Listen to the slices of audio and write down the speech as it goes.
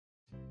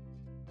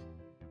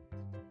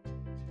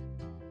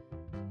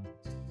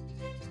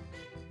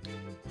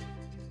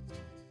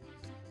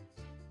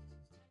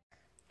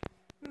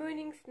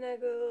Morning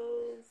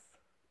snuggles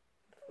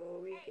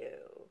before we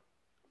go.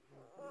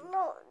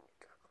 No.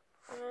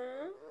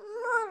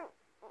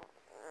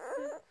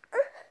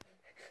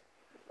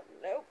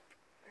 Nope,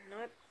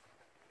 not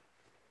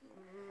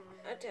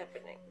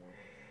happening.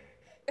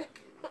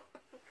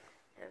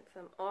 And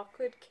some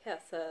awkward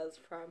kisses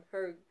from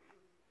her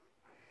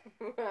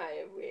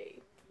right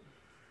away.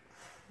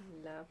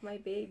 Love my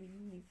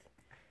babies.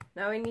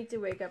 Now we need to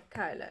wake up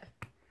Kyla.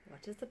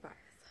 What is the price?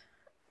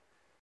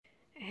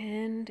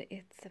 And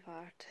it's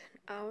about an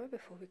hour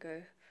before we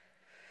go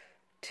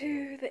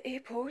to the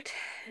airport,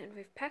 and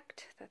we've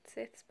packed that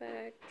Seth's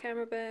bag,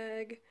 camera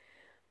bag,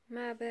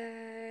 my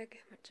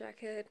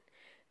jacket,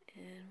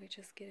 and we're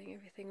just getting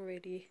everything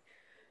ready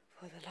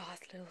for the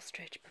last little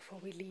stretch before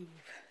we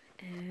leave.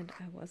 And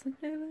I wasn't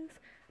nervous,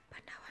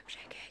 but now I'm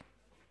shaking.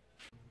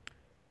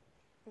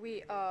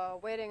 We are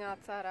waiting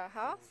outside our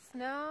house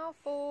now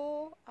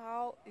for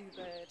our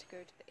Uber to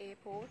go to the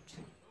airport.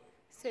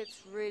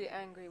 Seth's really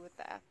angry with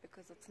the app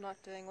because it's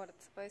not doing what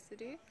it's supposed to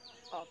do,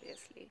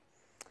 obviously.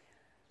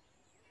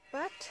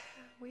 But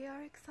we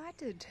are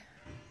excited,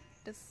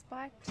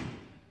 despite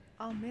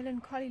our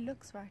melancholy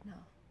looks right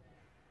now.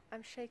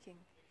 I'm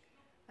shaking.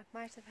 I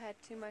might have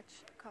had too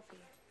much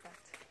coffee, but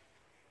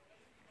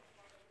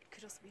it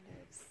could also be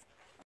nerves.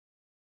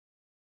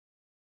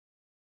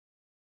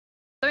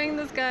 Following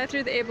this guy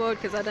through the airport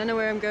because I don't know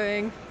where I'm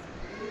going.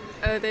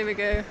 Oh, there we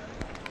go.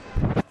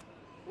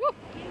 Woo!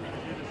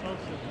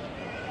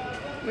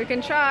 We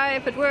can try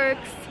if it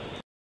works.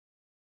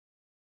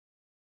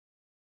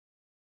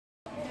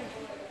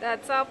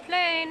 That's our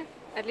plane.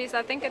 At least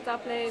I think it's our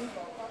plane.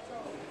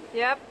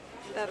 Yep.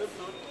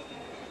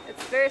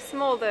 It's very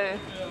small though.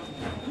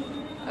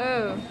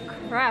 Oh,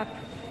 crap.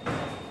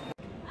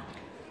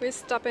 We're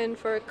stopping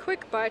for a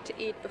quick bite to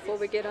eat before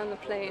we get on the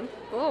plane.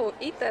 Oh,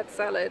 eat that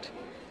salad.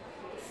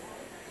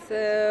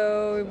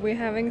 So we're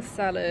having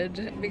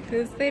salad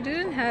because they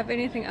didn't have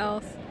anything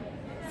else.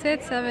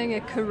 Seth's having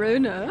a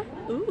Corona.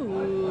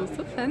 Ooh,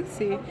 so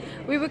fancy.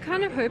 We were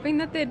kind of hoping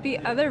that there'd be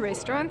other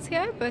restaurants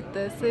here, but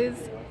this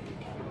is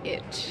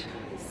it.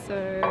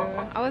 So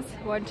I was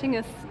wanting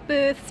a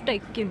spur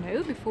steak, you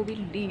know, before we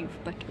leave,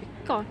 but we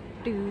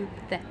can't do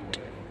that.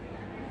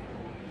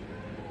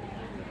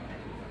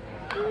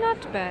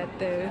 Not bad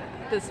though,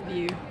 this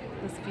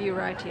view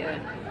right here.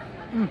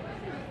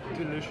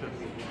 Delicious.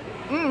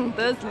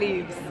 Those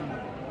leaves.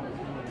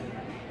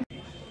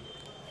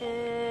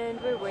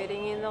 And we're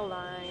waiting in the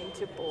line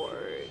to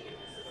board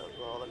of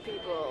all the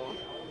people.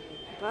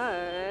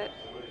 But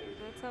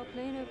that's our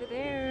plane over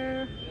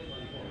there.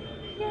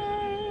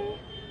 Yay!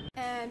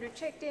 And we're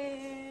checked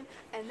in,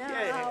 and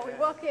now we're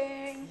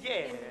walking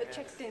in the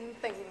checked-in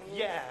thing.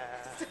 Yeah!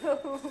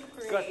 So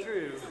great. Got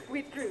through.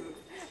 We're through,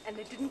 and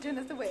they didn't turn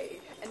us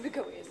away, and we're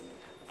going.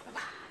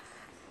 Bye-bye.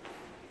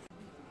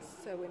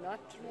 So we're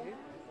not through.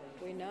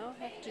 We now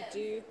have to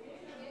do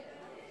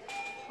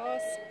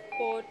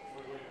passport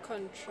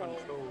control.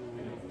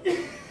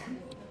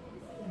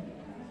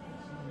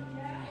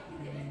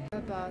 We're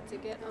about to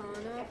get on our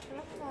flight,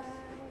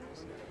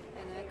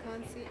 and I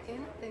can't see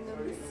anything on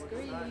the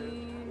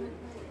screen.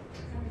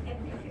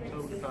 So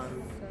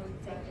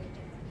excited.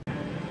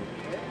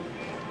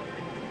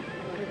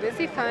 We're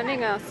busy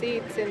finding our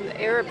seats in the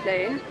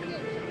aeroplane.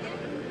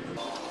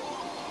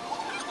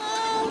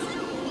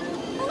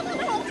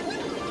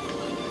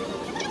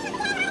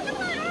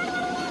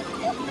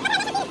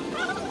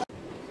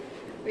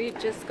 We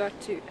just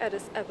got to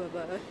Addis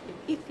Ababa in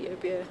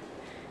Ethiopia,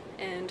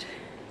 and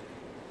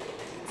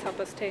it's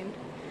 10:30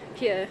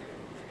 here,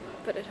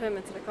 but at home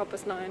it's like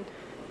 9:30.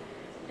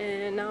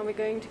 And now we're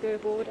going to go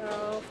aboard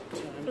our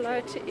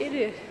flight to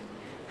Italy.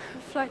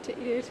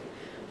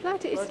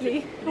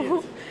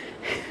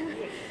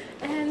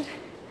 And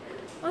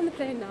on the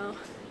plane now,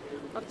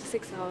 after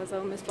 6 hours I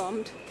almost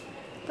bombed,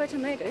 but I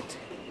made it,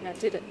 and I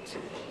didn't.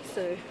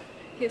 So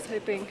here's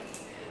hoping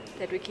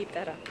that we keep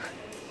that up.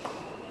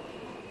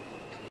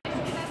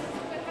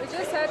 We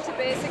just had to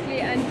basically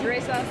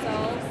undress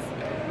ourselves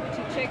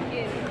to check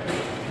in.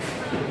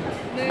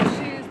 No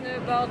shoes, no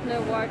belt,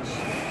 no watch.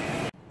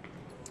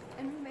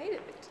 And we made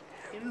it.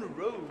 In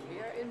Rome. We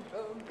are in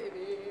Rome,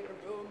 baby.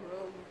 Rome,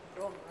 Rome,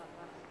 Rome.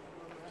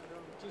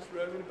 Just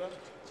roaming about.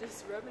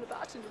 Just roaming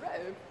about in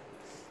Rome.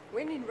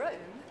 When in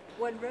Rome,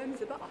 one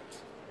roams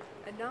about.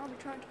 And now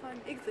we're trying to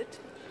find an exit.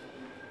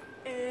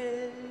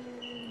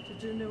 And I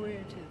don't know where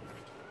it is.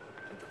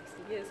 It's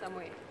here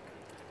somewhere.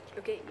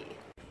 Okay.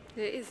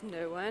 There is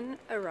no one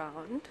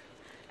around,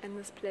 and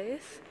this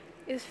place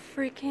is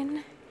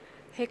freaking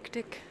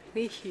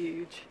hectically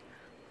huge.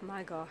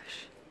 My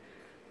gosh.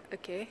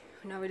 Okay,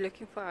 now we're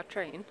looking for our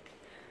train,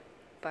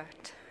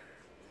 but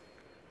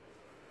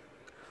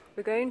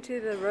we're going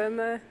to the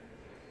Roma.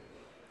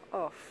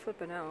 Oh,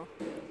 flippin' hell.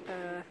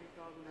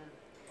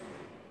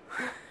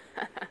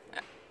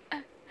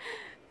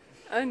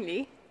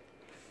 Only.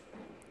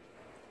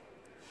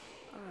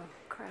 Oh,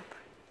 crap.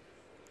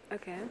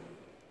 Okay.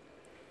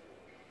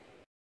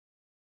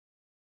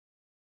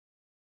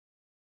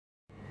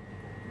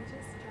 We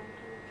just jumped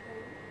on the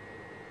train.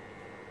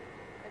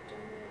 I don't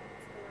know if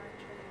it's the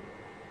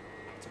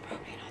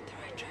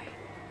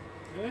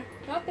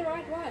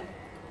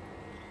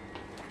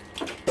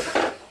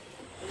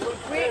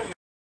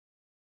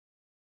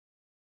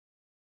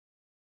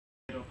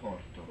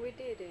We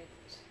did it.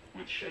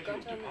 With We scheduled got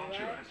on the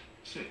departure right at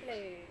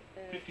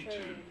 6:52.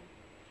 train.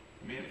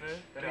 Never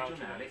Regionale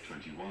doubted.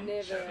 21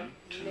 Never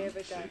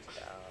 726 doubted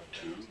our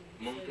to abilities.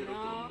 Monte So now,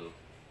 Rotondo. I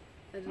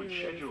don't know With where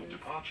scheduled this is.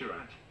 departure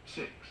at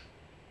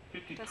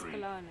 6:53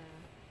 Tuscalana.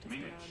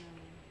 minutes.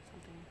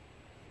 Something.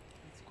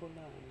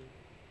 Ascolani.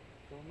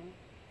 Come?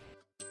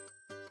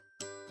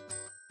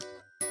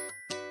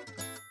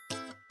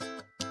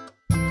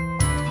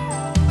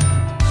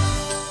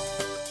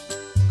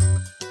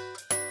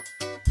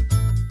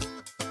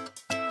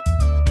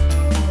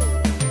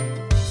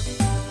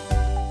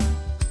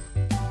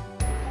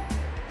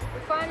 We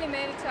finally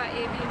made it to our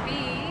Airbnb,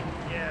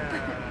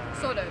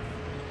 Yeah. sort of.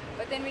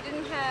 But then we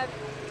didn't have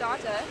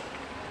data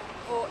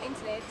or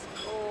internet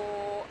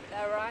or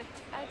the right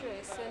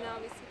address. So now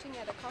we're sitting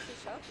at a coffee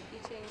shop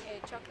eating a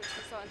chocolate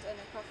croissant and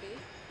a coffee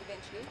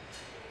eventually.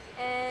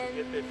 And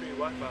Get their free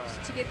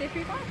Wi-Fi. to get their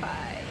free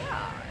Wi-Fi.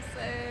 Yeah.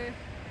 So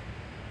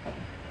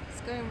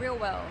it's going real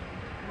well.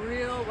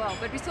 Real well.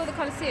 But we saw the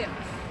Colosseum.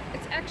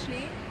 It's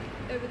actually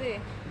over there.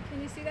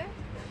 Can you see that?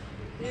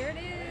 There it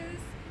is.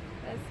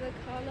 That's the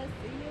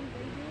Colosseum,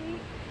 baby.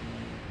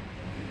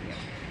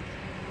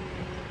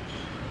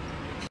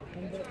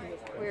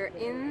 We're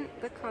in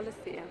the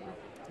Colosseum.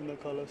 In the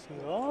Colosseum.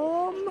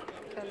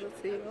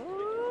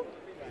 Colosseum.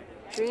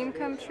 Dream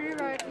come true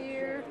right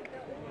here.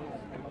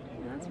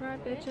 That's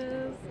right,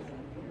 bitches.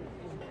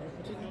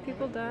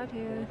 People died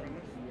here.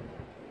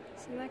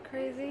 Isn't that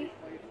crazy?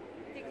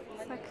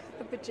 It's like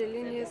a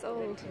bajillion years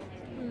old.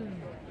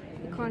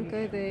 You can't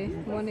go there.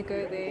 You want to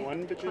go there.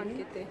 One Can't bajillion?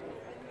 get there.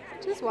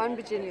 Just one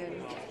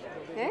bajillion.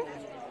 Okay?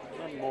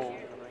 Not more.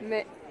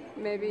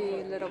 Maybe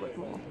a little bit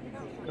more.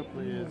 A couple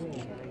of years.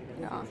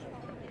 Yeah.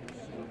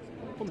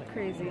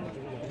 Crazy.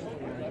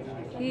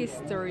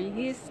 History,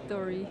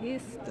 history,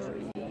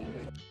 history.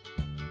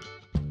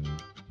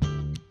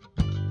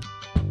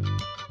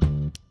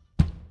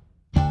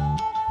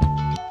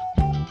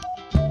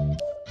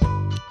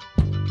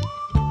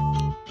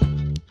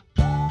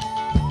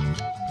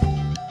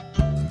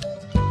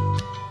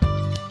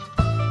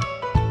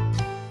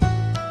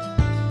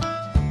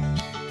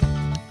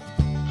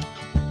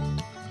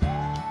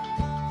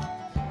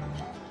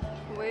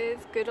 Where's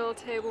good old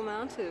Table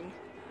Mountain?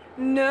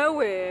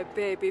 Nowhere,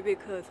 baby,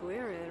 because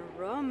we're in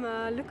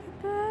Roma. Look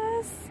at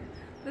this.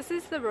 This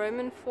is the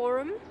Roman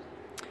Forum.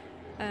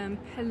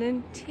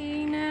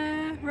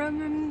 Palatine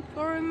Roman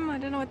Forum. I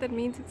don't know what that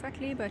means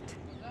exactly, but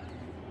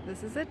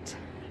this is it.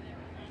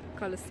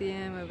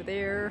 Colosseum over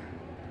there.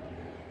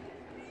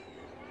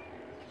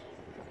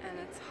 And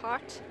it's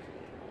hot,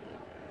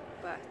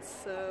 but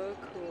so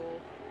cool.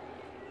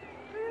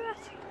 Look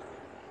at that.